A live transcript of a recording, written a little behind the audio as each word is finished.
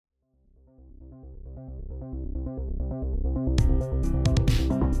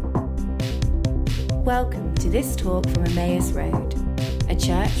Welcome to this talk from Emmaus Road, a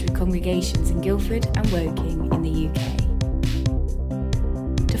church with congregations in Guildford and Woking in the UK.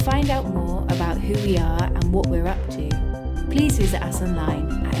 To find out more about who we are and what we're up to, please visit us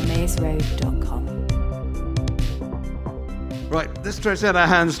online at emmausroad.com. Right, let's stretch out our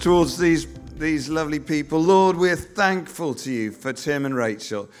hands towards these lovely people. Lord, we're thankful to you for Tim and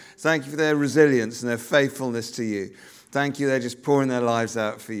Rachel. Thank you for their resilience and their faithfulness to you. Thank you, they're just pouring their lives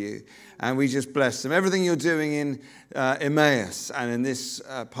out for you. And we just bless them. Everything you're doing in Emmaus and in this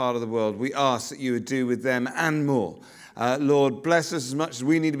part of the world, we ask that you would do with them and more. Lord, bless us as much as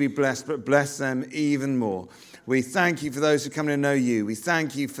we need to be blessed, but bless them even more. We thank you for those who come to know you. We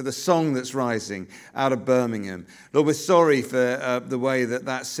thank you for the song that's rising out of Birmingham. Lord, we're sorry for the way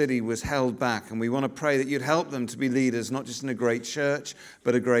that city was held back, and we want to pray that you'd help them to be leaders, not just in a great church,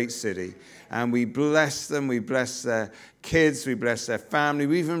 but a great city. And we bless them, we bless their kids, we bless their family,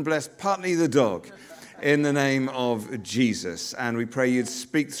 we even bless Putney the dog in the name of Jesus. And we pray you'd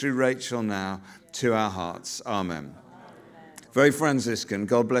speak through Rachel now to our hearts. Amen. Very Franciscan.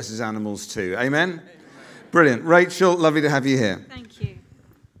 God bless his animals too. Amen? Brilliant. Rachel, lovely to have you here. Thank you.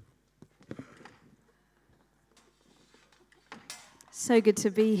 So good to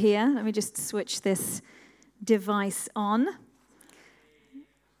be here. Let me just switch this device on.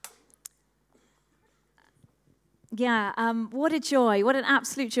 Yeah, what a joy, what an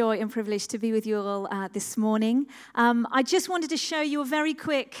absolute joy and privilege to be with you all this morning. I just wanted to show you a very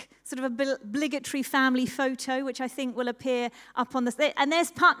quick sort of obligatory family photo, which I think will appear up on the... And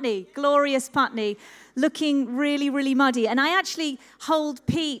there's Putney, glorious Putney, looking really, really muddy. And I actually hold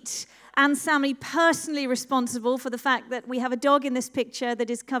Pete and Sammy personally responsible for the fact that we have a dog in this picture that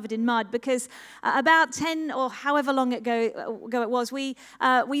is covered in mud, because about 10 or however long ago it was, we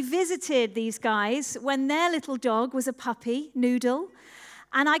visited these guys when their little dog was a puppy, Noodle,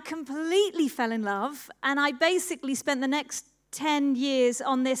 and I completely fell in love, and I basically spent the next 10 years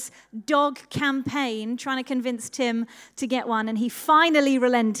on this dog campaign trying to convince Tim to get one, and he finally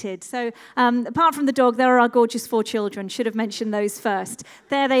relented. So apart from the dog, there are our gorgeous 4 children. Should have mentioned those first.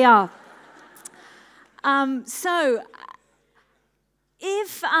 There they are.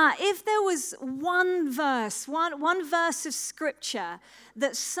 If there was one verse of Scripture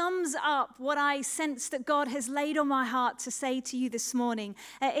that sums up what I sense that God has laid on my heart to say to you this morning,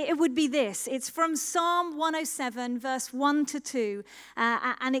 it would be this. It's from Psalm 107, verse 1 to 2,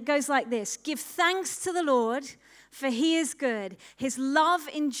 and it goes like this. Give thanks to the Lord, for he is good. His love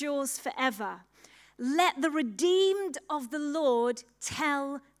endures forever. Let the redeemed of the Lord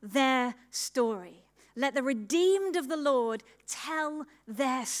tell their story. Let the redeemed of the Lord tell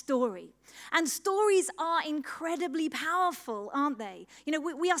their story. And stories are incredibly powerful, aren't they? You know,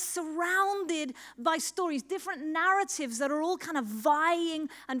 we are surrounded by stories, different narratives that are all kind of vying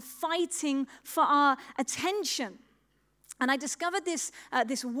and fighting for our attention. And I discovered this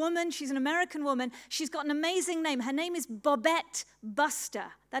woman. She's an American woman. She's got an amazing name. Her name is Bobette Buster.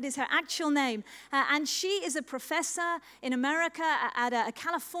 That is her actual name. And she is a professor in America at a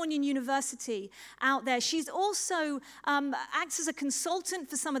Californian university out there. She's also acts as a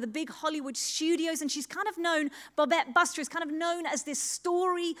consultant for some of the big Hollywood studios. And she's kind of known, Bobette Buster is kind of known as this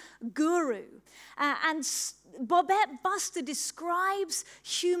story guru. And Bobette Buster describes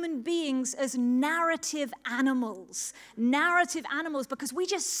human beings as narrative animals, because we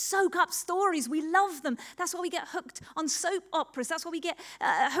just soak up stories. We love them. That's why we get hooked on soap operas. That's why we get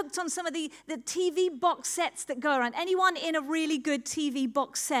hooked on some of the TV box sets that go around. Anyone in a really good TV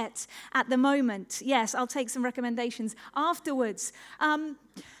box set at the moment? Yes, I'll take some recommendations afterwards.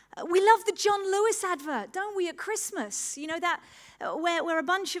 We love the John Lewis advert, don't we, at Christmas? You know, that where a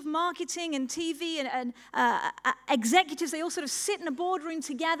bunch of marketing and TV and executives, they all sort of sit in a boardroom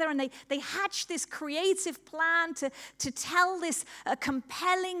together and they hatch this creative plan to tell this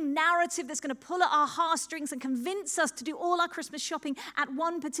compelling narrative that's going to pull at our heartstrings and convince us to do all our Christmas shopping at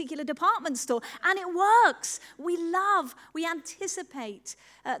one particular department store. And it works. We anticipate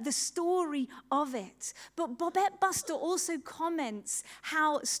the story of it. But Bobette Buster also comments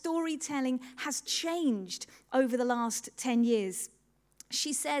how storytelling has changed over the last 10 years.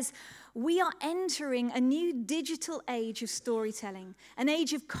 She says, we are entering a new digital age of storytelling, an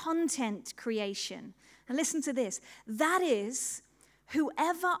age of content creation. And listen to this. That is,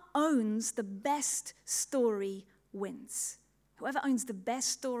 whoever owns the best story wins. Whoever owns the best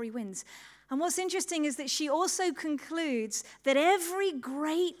story wins. And what's interesting is that she also concludes that every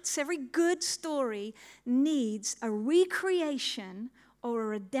good story needs a recreation or a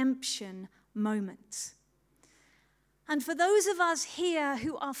redemption moment. And for those of us here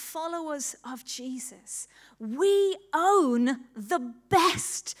who are followers of Jesus, we own the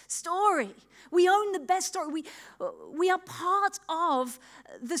best story. We own the best story. We are part of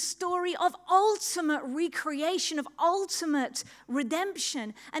the story of ultimate recreation, of ultimate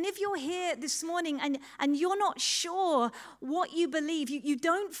redemption. And if you're here this morning and you're not sure what you believe, you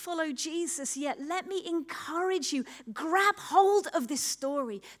don't follow Jesus yet, let me encourage you. Grab hold of this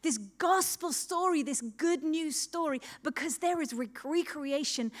story, this gospel story, this good news story, because there is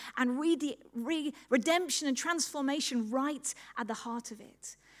recreation and redemption and transformation right at the heart of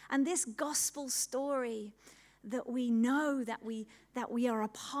it. And this gospel story that we know, that we are a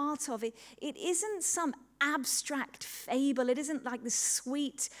part of, it isn't some abstract fable. It isn't like this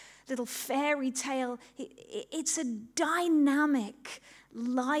sweet little fairy tale. It's a dynamic,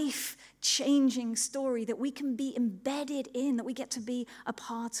 life-changing story that we can be embedded in, that we get to be a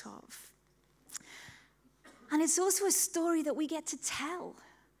part of. And it's also a story that we get to tell.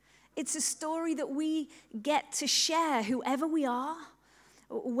 It's a story that we get to share, whoever we are,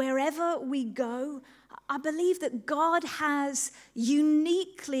 wherever we go. I believe that God has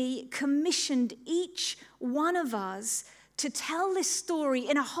uniquely commissioned each one of us to tell this story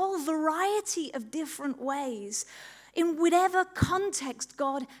in a whole variety of different ways, in whatever context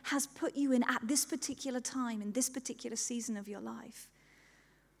God has put you in at this particular time, in this particular season of your life.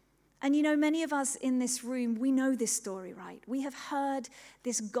 And you know, many of us in this room, we know this story, right? We have heard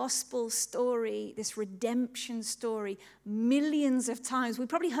this gospel story, this redemption story, millions of times. We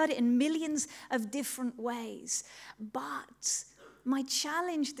probably heard it in millions of different ways. But my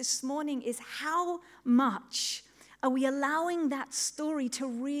challenge this morning is, how much are we allowing that story to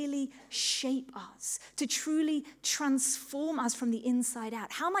really shape us, to truly transform us from the inside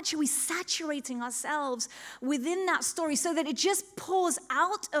out? How much are we saturating ourselves within that story so that it just pours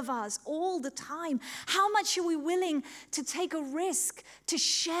out of us all the time? How much are we willing to take a risk to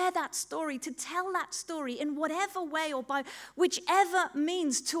share that story, to tell that story in whatever way or by whichever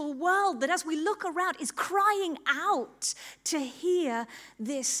means to a world that, as we look around, is crying out to hear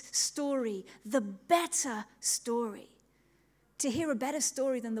this story, the better story? To hear a better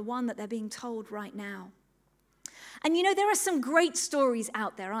story than the one that they're being told right now. And you know, there are some great stories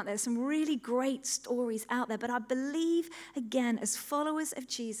out there, aren't there? Some really great stories out there. But I believe, again, as followers of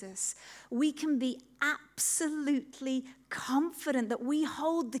Jesus, we can be absolutely confident that we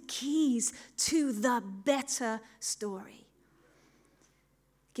hold the keys to the better story.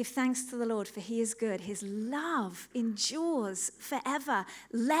 Give thanks to the Lord, for he is good. His love endures forever.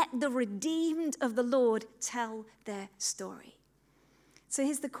 Let the redeemed of the Lord tell their story. So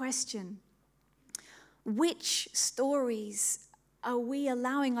here's the question. Which stories are we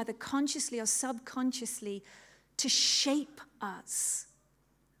allowing, either consciously or subconsciously, to shape us?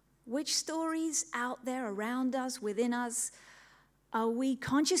 Which stories out there around us, within us, are we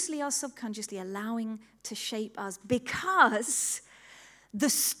consciously or subconsciously allowing to shape us? Because the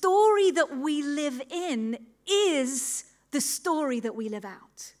story that we live in is the story that we live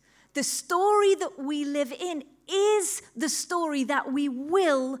out. The story that we live in is the story that we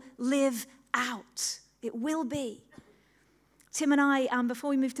will live out. It will be. Tim and I, before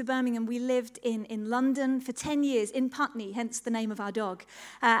we moved to Birmingham, we lived in London for 10 years, in Putney, hence the name of our dog.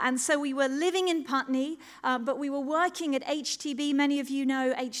 And so we were living in Putney, but we were working at HTB. Many of you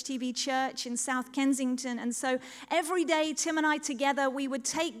know HTB Church in South Kensington. And so every day, Tim and I together, we would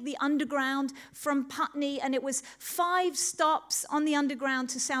take the underground from Putney, and it was 5 stops on the underground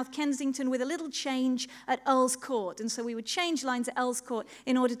to South Kensington with a little change at Earl's Court. And so we would change lines at Earl's Court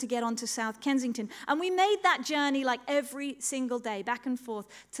in order to get onto South Kensington. And we made that journey like every single day, back and forth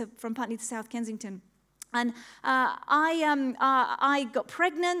from Putney to South Kensington. And I got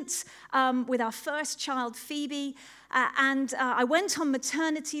pregnant with our first child, Phoebe, and I went on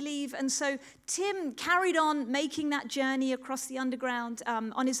maternity leave. And so Tim carried on making that journey across the underground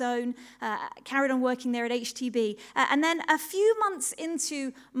on his own, carried on working there at HTB. And then a few months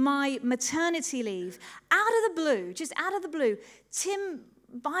into my maternity leave, out of the blue, Tim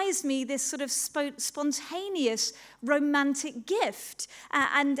buys me this sort of spontaneous romantic gift.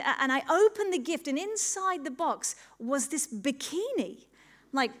 And I opened the gift, and inside the box was this bikini.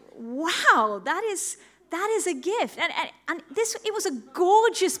 Like, wow, that is a gift. And it was a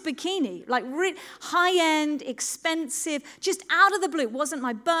gorgeous bikini, like high-end, expensive, just out of the blue. It wasn't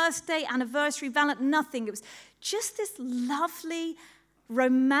my birthday, anniversary, Valentine, nothing. It was just this lovely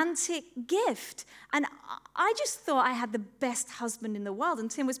romantic gift. And I just thought I had the best husband in the world.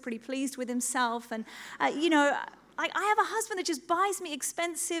 And Tim was pretty pleased with himself. And, I have a husband that just buys me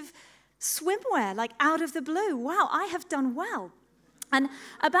expensive swimwear, like out of the blue. Wow, I have done well. And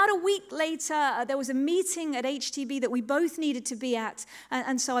about a week later, there was a meeting at HTB that we both needed to be at.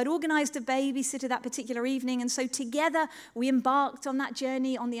 And so I'd organized a babysitter that particular evening. And so together, we embarked on that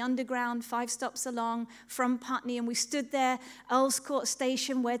journey on the Underground, 5 stops along from Putney. And we stood there, Earls Court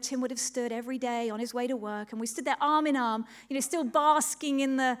Station, where Tim would have stood every day on his way to work. And we stood there arm in arm, still basking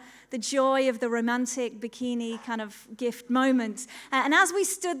in the joy of the romantic bikini kind of gift moment. And as we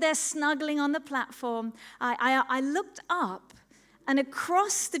stood there snuggling on the platform, I looked up. And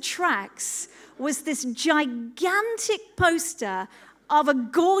across the tracks was this gigantic poster of a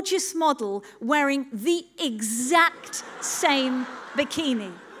gorgeous model wearing the exact same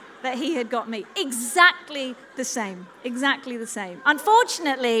bikini that he had got me. Exactly the same. Exactly the same.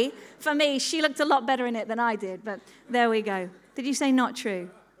 Unfortunately, for me, she looked a lot better in it than I did, but there we go. Did you say not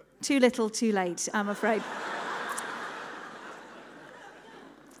true? Too little, too late, I'm afraid.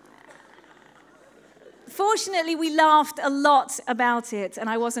 Fortunately, we laughed a lot about it, and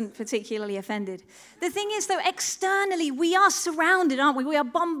I wasn't particularly offended. The thing is, though, externally, we are surrounded, aren't we? We are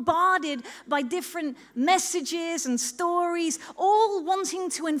bombarded by different messages and stories, all wanting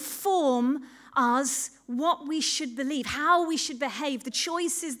to inform us what we should believe, how we should behave, the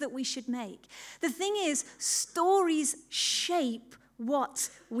choices that we should make. The thing is, stories shape what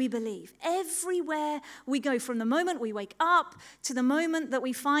we believe. Everywhere we go, from the moment we wake up to the moment that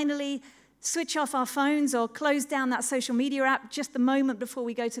we finally switch off our phones or close down that social media app just the moment before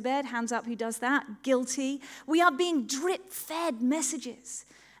we go to bed. Hands up, who does that? Guilty. We are being drip-fed messages.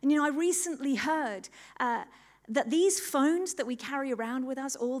 And I recently heard that these phones that we carry around with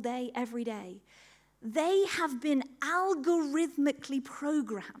us all day, every day, they have been algorithmically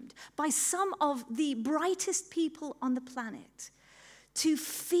programmed by some of the brightest people on the planet to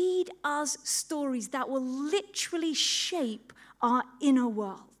feed us stories that will literally shape our inner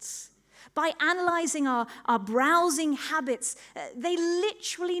worlds. By analyzing our browsing habits, they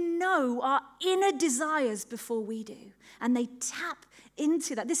literally know our inner desires before we do. And they tap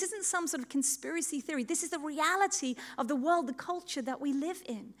into that. This isn't some sort of conspiracy theory. This is the reality of the world, the culture that we live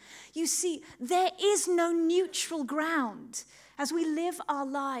in. You see, there is no neutral ground as we live our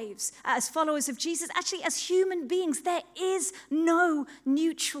lives as followers of Jesus. Actually, as human beings, there is no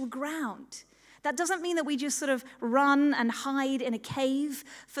neutral ground. That doesn't mean that we just sort of run and hide in a cave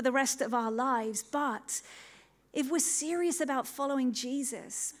for the rest of our lives. But if we're serious about following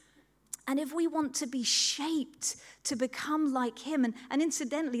Jesus, and if we want to be shaped to become like him, and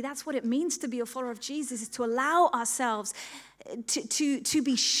incidentally, that's what it means to be a follower of Jesus, is to allow ourselves to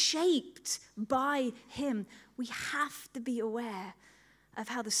be shaped by him, we have to be aware of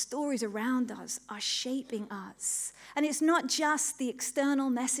how the stories around us are shaping us. And it's not just the external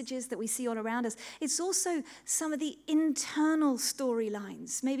messages that we see all around us. It's also some of the internal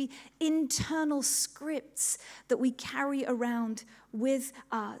storylines, maybe internal scripts that we carry around with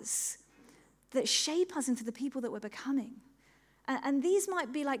us that shape us into the people that we're becoming. And these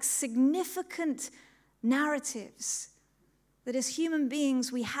might be like significant narratives that as human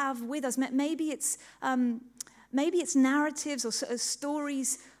beings we have with us. Maybe it's narratives or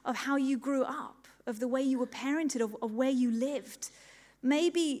stories of how you grew up, of the way you were parented, of where you lived.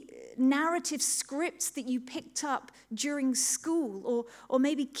 Maybe narrative scripts that you picked up during school, or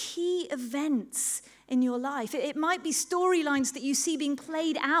maybe key events in your life. It might be storylines that you see being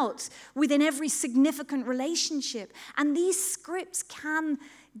played out within every significant relationship. And these scripts can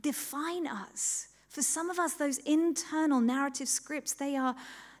define us. For some of us, those internal narrative scripts, they are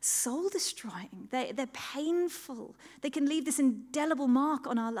soul-destroying. They're painful. They can leave this indelible mark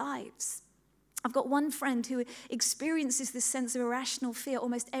on our lives. I've got one friend who experiences this sense of irrational fear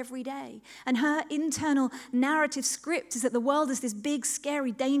almost every day. And her internal narrative script is that the world is this big,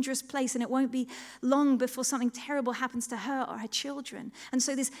 scary, dangerous place, and it won't be long before something terrible happens to her or her children. And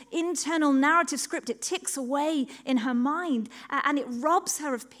so this internal narrative script, it ticks away in her mind, and it robs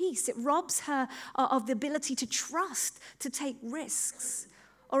her of peace. It robs her of the ability to trust, to take risks.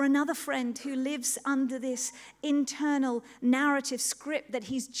 Or another friend who lives under this internal narrative script that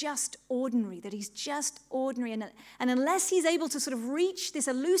he's just ordinary, And unless he's able to sort of reach this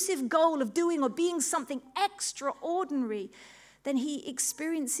elusive goal of doing or being something extraordinary, then he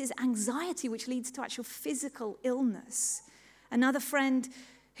experiences anxiety, which leads to actual physical illness. Another friend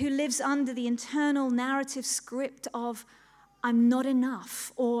who lives under the internal narrative script of, I'm not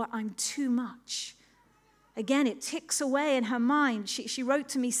enough or I'm too much. Again, it ticks away in her mind. She wrote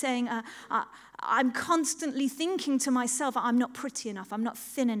to me saying, I'm constantly thinking to myself, I'm not pretty enough, I'm not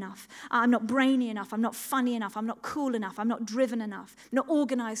thin enough, I'm not brainy enough, I'm not funny enough, I'm not cool enough, I'm not driven enough, I'm not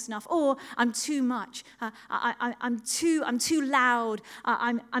organized enough, or I'm too much, I'm too loud,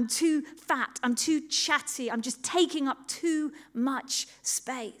 I'm too fat, I'm too chatty, I'm just taking up too much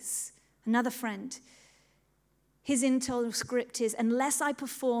space. Another friend, his internal script is, unless I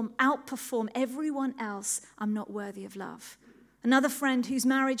outperform everyone else, I'm not worthy of love. Another friend whose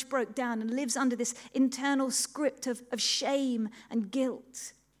marriage broke down and lives under this internal script of shame and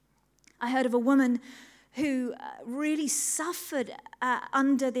guilt. I heard of a woman who really suffered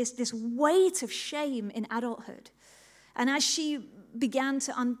under this weight of shame in adulthood. And as she began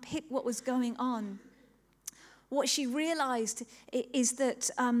to unpick what was going on, what she realized is that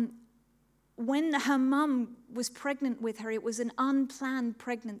when her mum was pregnant with her, it was an unplanned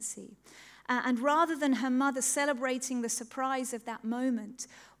pregnancy. And rather than her mother celebrating the surprise of that moment,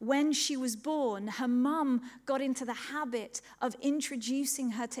 when she was born, her mum got into the habit of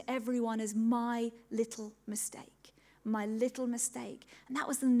introducing her to everyone as my little mistake, my little mistake. And that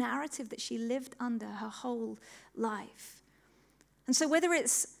was the narrative that she lived under her whole life. And so whether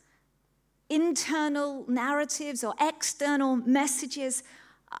it's internal narratives or external messages,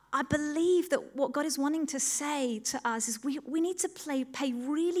 I believe that what God is wanting to say to us is we need to pay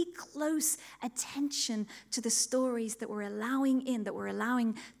really close attention to the stories that we're allowing in, that we're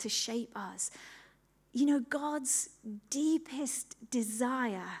allowing to shape us. You know, God's deepest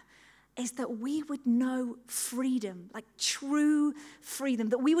desire is that we would know freedom, like true freedom,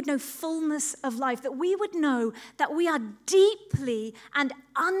 that we would know fullness of life, that we would know that we are deeply and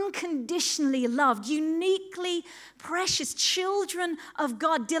unconditionally loved, uniquely precious children of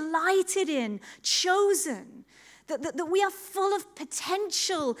God, delighted in, chosen, that we are full of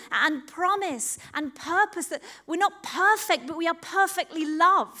potential and promise and purpose, that we're not perfect, but we are perfectly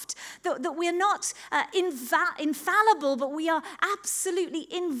loved, that we're not infallible, but we are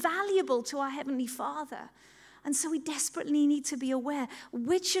absolutely invaluable to our Heavenly Father. And so we desperately need to be aware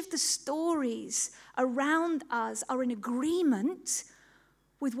which of the stories around us are in agreement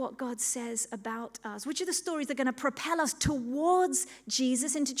with what God says about us. Which of the stories are going to propel us towards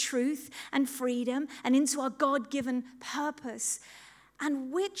Jesus, into truth and freedom and into our God-given purpose?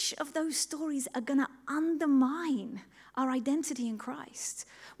 And which of those stories are going to undermine our identity in Christ?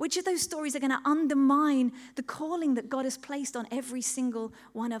 Which of those stories are going to undermine the calling that God has placed on every single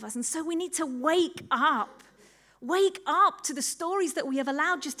one of us? And so we need to wake up. Wake up to the stories that we have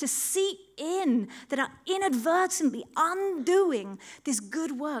allowed just to seep in, that are inadvertently undoing this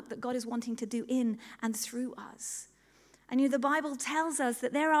good work that God is wanting to do in and through us. And you know, the Bible tells us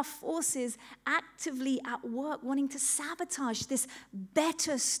that there are forces actively at work wanting to sabotage this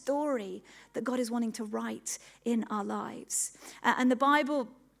better story that God is wanting to write in our lives. And the Bible,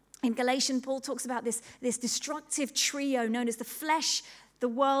 in Galatians, Paul talks about this destructive trio known as the flesh, the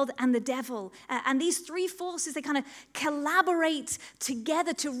world, and the devil. And these three forces, they kind of collaborate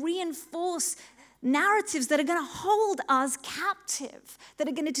together to reinforce narratives that are going to hold us captive, that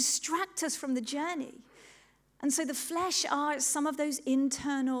are going to distract us from the journey. And so the flesh are some of those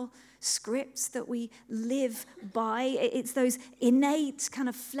internal scripts that we live by. It's those innate, kind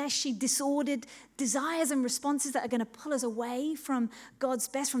of fleshy, disordered desires and responses that are going to pull us away from God's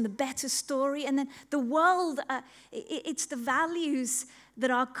best, from the better story. And then the world, it's the values that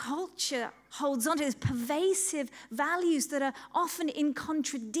our culture holds on to, these pervasive values that are often in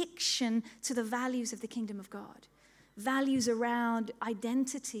contradiction to the values of the kingdom of God. Values around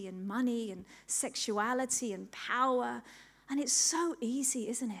identity and money and sexuality and power. And it's so easy,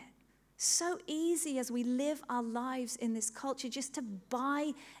 isn't it? So easy as we live our lives in this culture just to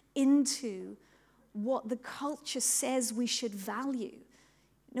buy into what the culture says we should value.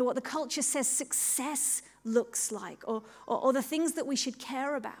 You know, what the culture says success looks like, or the things that we should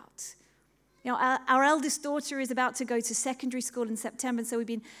care about. You know, our eldest daughter is about to go to secondary school in September, and so we've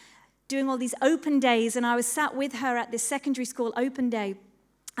been doing all these open days, and I was sat with her at this secondary school open day,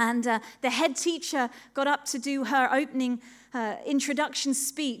 and the head teacher got up to do her opening introduction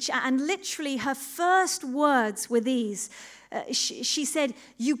speech, and literally her first words were these. She said,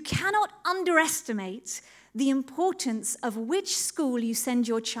 "You cannot underestimate the importance of which school you send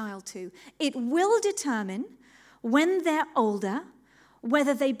your child to. It will determine, when they're older,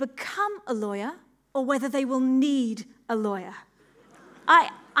 whether they become a lawyer or whether they will need a lawyer."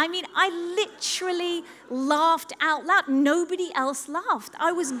 I mean, I literally laughed out loud. Nobody else laughed.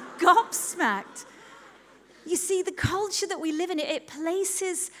 I was gobsmacked. You see, the culture that we live in, it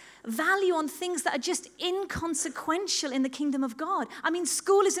places value on things that are just inconsequential in the kingdom of God. I mean,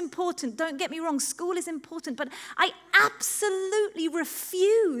 school is important. Don't get me wrong, school is important. But I absolutely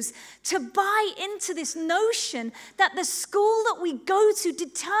refuse to buy into this notion that the school that we go to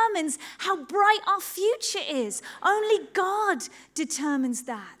determines how bright our future is. Only God determines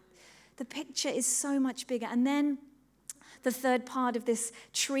that. The picture is so much bigger. And then the third part of this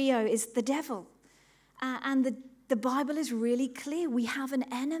trio is the devil. And the Bible is really clear. We have an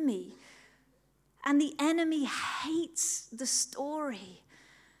enemy. And the enemy hates the story,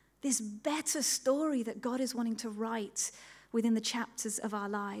 this better story that God is wanting to write within the chapters of our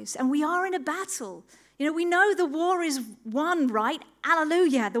lives. And we are in a battle. You know, we know the war is won, right?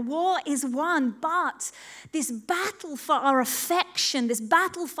 Hallelujah. The war is won. But this battle for our affection, this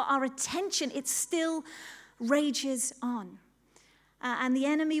battle for our attention, it still rages on. And the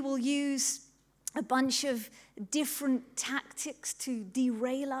enemy will use a bunch of different tactics to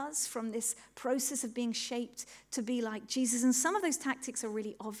derail us from this process of being shaped to be like Jesus. And some of those tactics are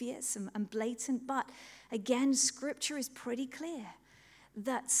really obvious and blatant. But again, Scripture is pretty clear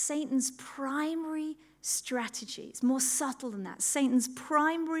that Satan's primary strategy, it's more subtle than that. Satan's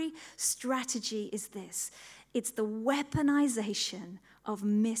primary strategy is this. It's the weaponization of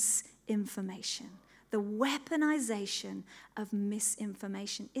misinformation. The weaponization of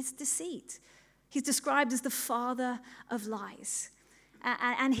misinformation. It's deceit. He's described as the father of lies.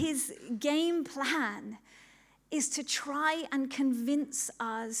 And his game plan is to try and convince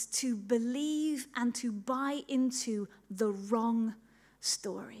us to believe and to buy into the wrong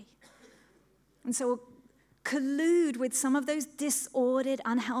story. And so we'll collude with some of those disordered,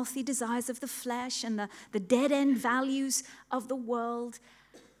 unhealthy desires of the flesh and the dead-end values of the world,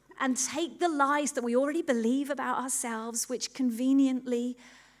 and take the lies that we already believe about ourselves, which conveniently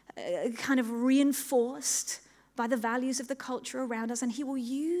kind of reinforced by the values of the culture around us, and he will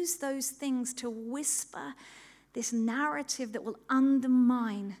use those things to whisper this narrative that will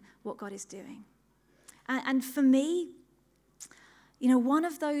undermine what God is doing. And for me, you know, one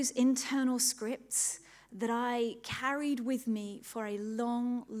of those internal scripts that I carried with me for a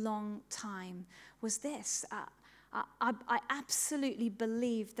long, long time was this. I absolutely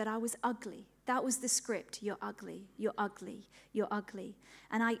believed that I was ugly. That was the script. You're ugly, you're ugly, you're ugly.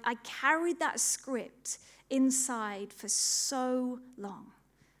 And I carried that script inside for so long.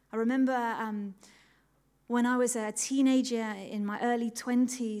 I remember when I was a teenager in my early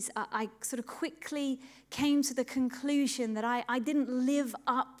 20s, I sort of quickly came to the conclusion that I didn't live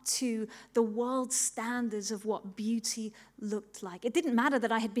up to the world's standards of what beauty looked like. It didn't matter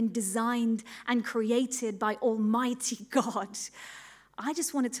that I had been designed and created by Almighty God. I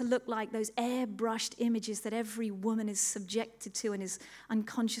just wanted to look like those airbrushed images that every woman is subjected to and is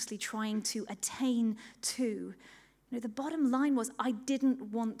unconsciously trying to attain to. You know, the bottom line was I didn't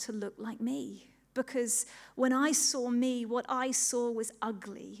want to look like me. Because when I saw me, what I saw was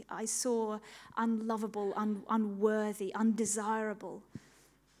ugly. I saw unlovable, unworthy, undesirable.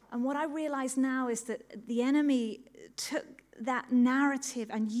 And what I realize now is that the enemy took that narrative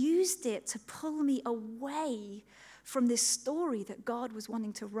and used it to pull me away from this story that God was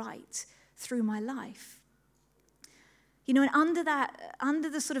wanting to write through my life. You know, and under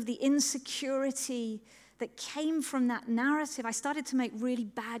the sort of the insecurity that came from that narrative, I started to make really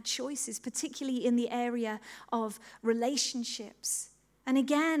bad choices, particularly in the area of relationships. And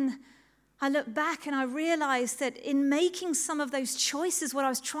again, I look back and I realized that in making some of those choices, what I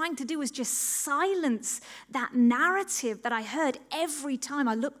was trying to do was just silence that narrative that I heard every time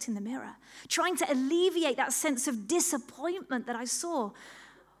I looked in the mirror, trying to alleviate that sense of disappointment that I saw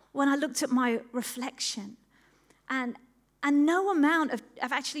when I looked at my reflection. And no amount of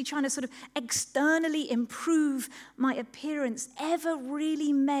actually trying to sort of externally improve my appearance ever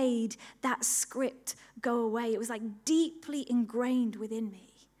really made that script go away. It was like deeply ingrained within me.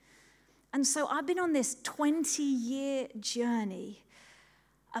 And so I've been on this 20-year journey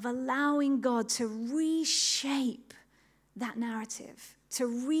of allowing God to reshape that narrative, to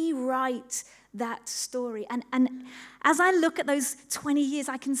rewrite that story. And as I look at those 20 years,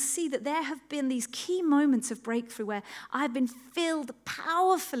 I can see that there have been these key moments of breakthrough where I've been filled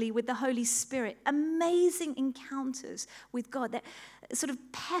powerfully with the Holy Spirit, amazing encounters with God that sort of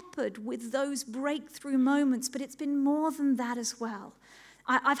peppered with those breakthrough moments, but it's been more than that as well.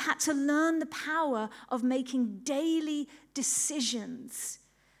 I've had to learn the power of making daily decisions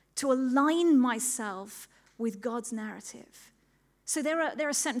to align myself with God's narrative. So there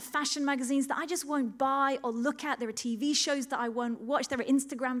are certain fashion magazines that I just won't buy or look at. There are TV shows that I won't watch. There are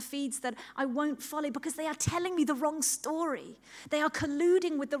Instagram feeds that I won't follow because they are telling me the wrong story. They are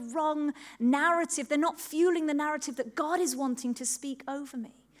colluding with the wrong narrative. They're not fueling the narrative that God is wanting to speak over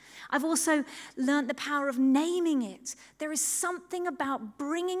me. I've also learned the power of naming it. There is something about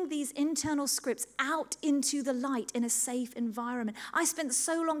bringing these internal scripts out into the light in a safe environment. I spent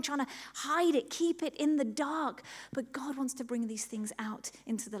so long trying to hide it, keep it in the dark, but God wants to bring these things out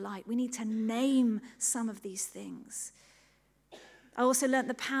into the light. We need to name some of these things. I also learned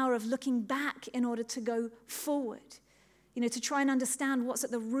the power of looking back in order to go forward, to try and understand what's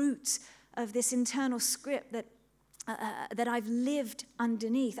at the root of this internal script that I've lived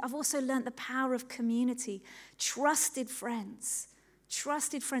underneath. I've also learned the power of community, trusted friends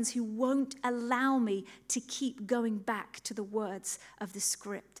who won't allow me to keep going back to the words of the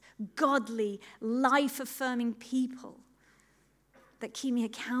script, godly, life-affirming people that keep me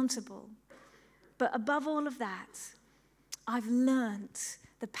accountable. But above all of that, I've learned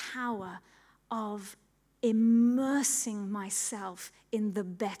the power of immersing myself in the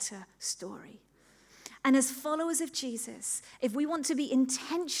better story. And as followers of Jesus, if we want to be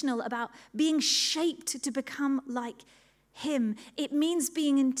intentional about being shaped to become like him, it means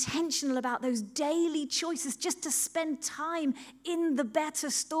being intentional about those daily choices, just to spend time in the better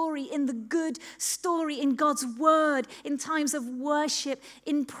story, in the good story, in God's word, in times of worship,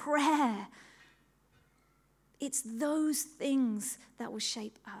 in prayer. It's those things that will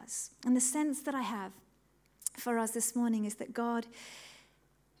shape us. And the sense that I have for us this morning is that God,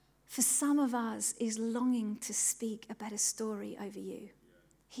 for some of us, is longing to speak a better story over you.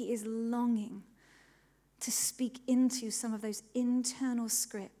 He is longing to speak into some of those internal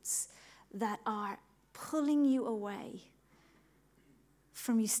scripts that are pulling you away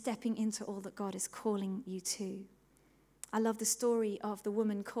from you stepping into all that God is calling you to. I love the story of the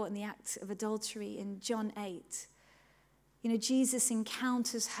woman caught in the act of adultery in John 8. Jesus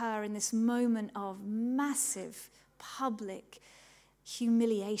encounters her in this moment of massive public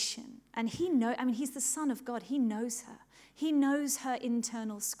humiliation. And he's the Son of God. He knows her. He knows her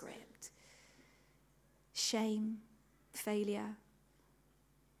internal script. Shame, failure,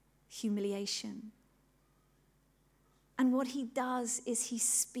 humiliation. And what he does is he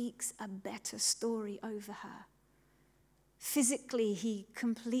speaks a better story over her. Physically, he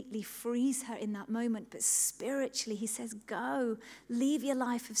completely frees her in that moment, but spiritually, he says, go, leave your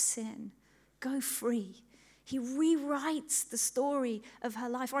life of sin, go free. He rewrites the story of her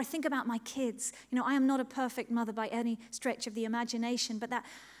life. Or I think about my kids. I am not a perfect mother by any stretch of the imagination, but that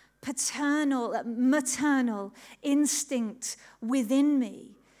paternal, that maternal instinct within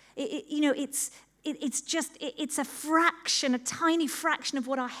me, it's a fraction, a tiny fraction of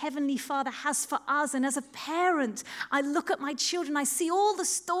what our Heavenly Father has for us. And as a parent, I look at my children, I see all the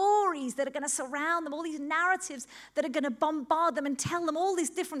stories that are going to surround them, all these narratives that are going to bombard them and tell them all this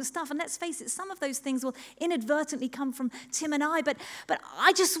different stuff. And let's face it, some of those things will inadvertently come from Tim and I, but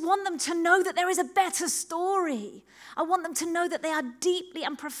I just want them to know that there is a better story. I want them to know that they are deeply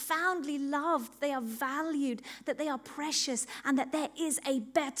and profoundly loved, they are valued, that they are precious, and that there is a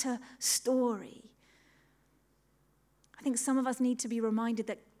better story. I think some of us need to be reminded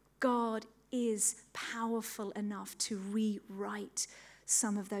that God is powerful enough to rewrite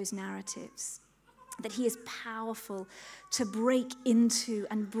some of those narratives, that he is powerful to break into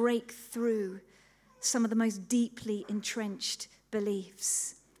and break through some of the most deeply entrenched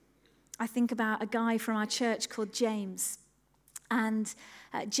beliefs. I think about a guy from our church called James. And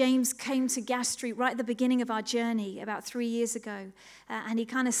James came to Gas Street right at the beginning of our journey about 3 years ago. And he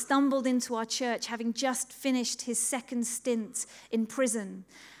kind of stumbled into our church having just finished his second stint in prison.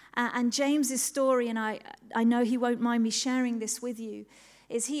 And James's story, and I know he won't mind me sharing this with you,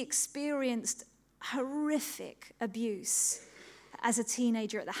 is he experienced horrific abuse as a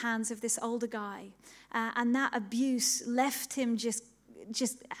teenager at the hands of this older guy. And that abuse left him just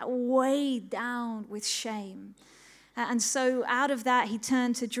weighed down with shame. And so out of that, he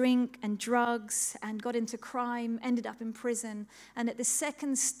turned to drink and drugs and got into crime, ended up in prison. And at the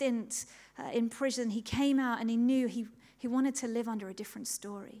second stint in prison, he came out and he knew he wanted to live under a different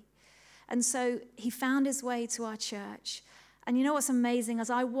story. And so he found his way to our church. And you know what's amazing? As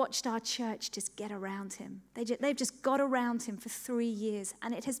I watched our church just get around him, they've just got around him for 3 years.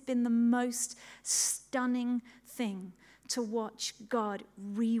 And it has been the most stunning thing to watch God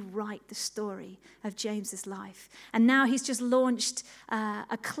rewrite the story of James's life. And now he's just launched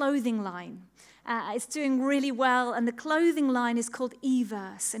a clothing line. It's doing really well, and the clothing line is called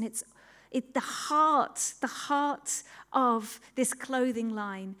Everse, and it's the heart of this clothing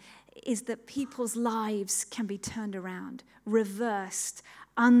line is that people's lives can be turned around, reversed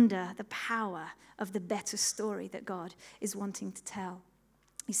under the power of the better story that God is wanting to tell.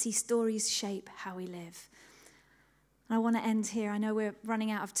 You see, stories shape how we live. I want to end here. I know we're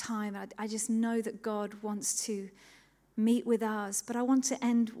running out of time. I just know that God wants to meet with ours. But I want to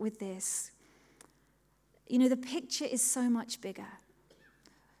end with this. You know, the picture is so much bigger.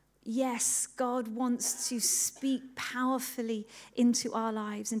 Yes, God wants to speak powerfully into our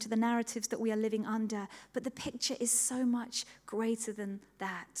lives, into the narratives that we are living under, but the picture is so much greater than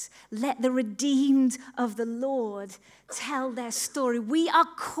that. Let the redeemed of the Lord tell their story. We are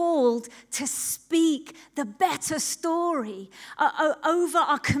called to speak the better story over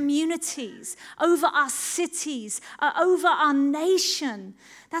our communities, over our cities, over our nation.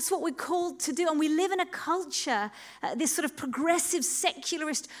 That's what we're called to do. And we live in a culture, this sort of progressive,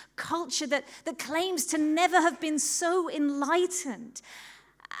 secularist culture that claims to never have been so enlightened.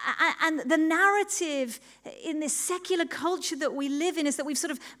 And the narrative in this secular culture that we live in is that we've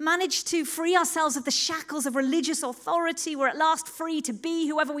sort of managed to free ourselves of the shackles of religious authority. We're at last free to be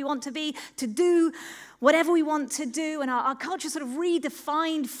whoever we want to be, to do whatever we want to do. And our culture sort of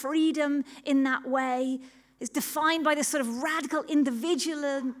redefined freedom in that way. Is defined by this sort of radical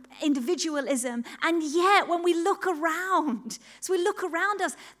individualism. And yet, when we look around,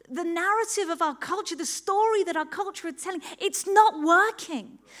 us, the narrative of our culture, the story that our culture is telling, it's not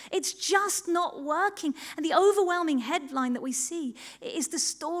working. It's just not working. And the overwhelming headline that we see is the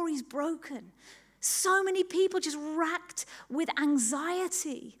story's broken. So many people just racked with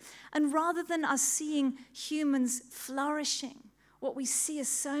anxiety. And rather than us seeing humans flourishing, what we see is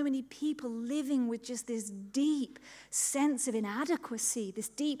so many people living with just this deep sense of inadequacy, this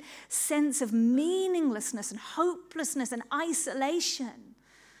deep sense of meaninglessness and hopelessness and isolation.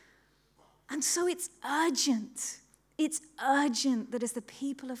 And so it's urgent. It's urgent that as the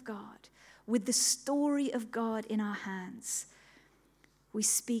people of God, with the story of God in our hands, we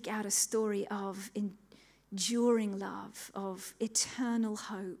speak out a story of enduring love, of eternal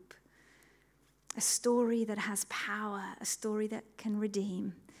hope. A story that has power, a story that can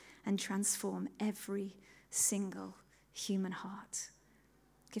redeem and transform every single human heart.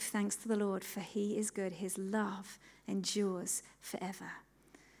 Give thanks to the Lord, for he is good. His love endures forever.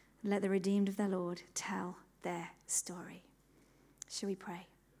 Let the redeemed of the Lord tell their story. Shall we pray?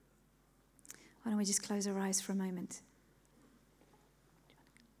 Why don't we just close our eyes for a moment?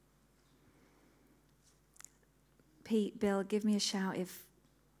 Pete, Bill, give me a shout if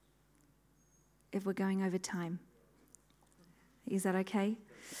we're going over time. Is that okay?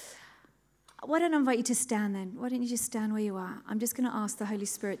 Why don't I invite you to stand then? Why don't you just stand where you are? I'm just going to ask the Holy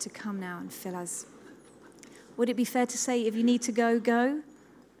Spirit to come now and fill us. Would it be fair to say if you need to go, go?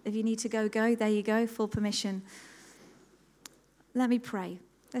 If you need to go, go. There you go, full permission. Let me pray.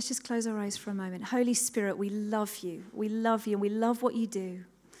 Let's just close our eyes for a moment. Holy Spirit, we love you. We love you and we love what you do.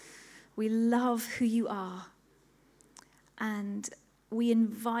 We love who you are. And we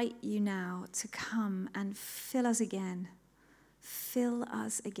invite you now to come and fill us again. Fill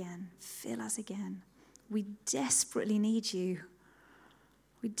us again. Fill us again. We desperately need you.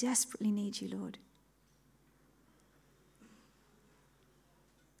 We desperately need you, Lord.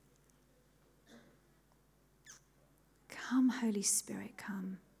 Come, Holy Spirit,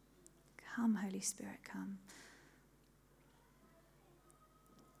 come. Come, Holy Spirit, come.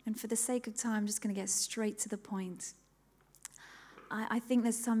 And for the sake of time, I'm just going to get straight to the point. I think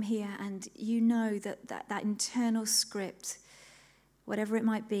there's some here, and you know that internal script, whatever it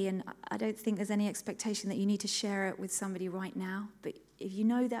might be, and I don't think there's any expectation that you need to share it with somebody right now, but if you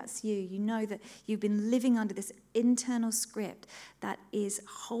know that's you know that you've been living under this internal script that is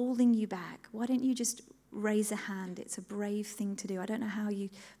holding you back, why don't you just raise a hand? It's a brave thing to do. I don't know how you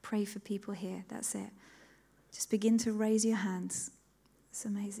pray for people here. That's it. Just begin to raise your hands. It's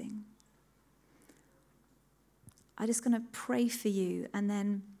amazing. I'm just going to pray for you, and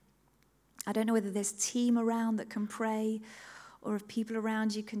then I don't know whether there's team around that can pray, or if people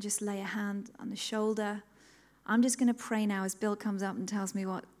around you can just lay a hand on the shoulder. I'm just going to pray now as Bill comes up and tells me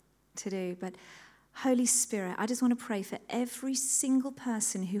what to do. But Holy Spirit, I just want to pray for every single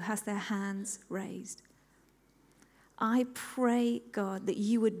person who has their hands raised. I pray, God, that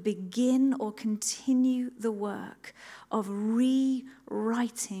you would begin or continue the work of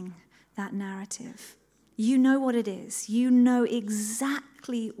rewriting that narrative. You know what it is. You know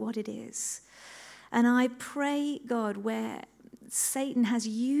exactly what it is. And I pray, God, where Satan has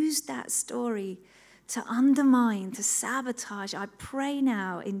used that story to undermine, to sabotage, I pray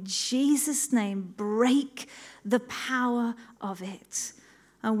now in Jesus' name, break the power of it.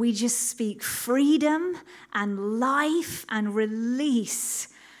 And we just speak freedom and life and release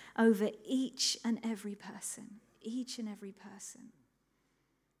over each and every person. Each and every person.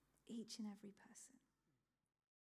 Each and every person.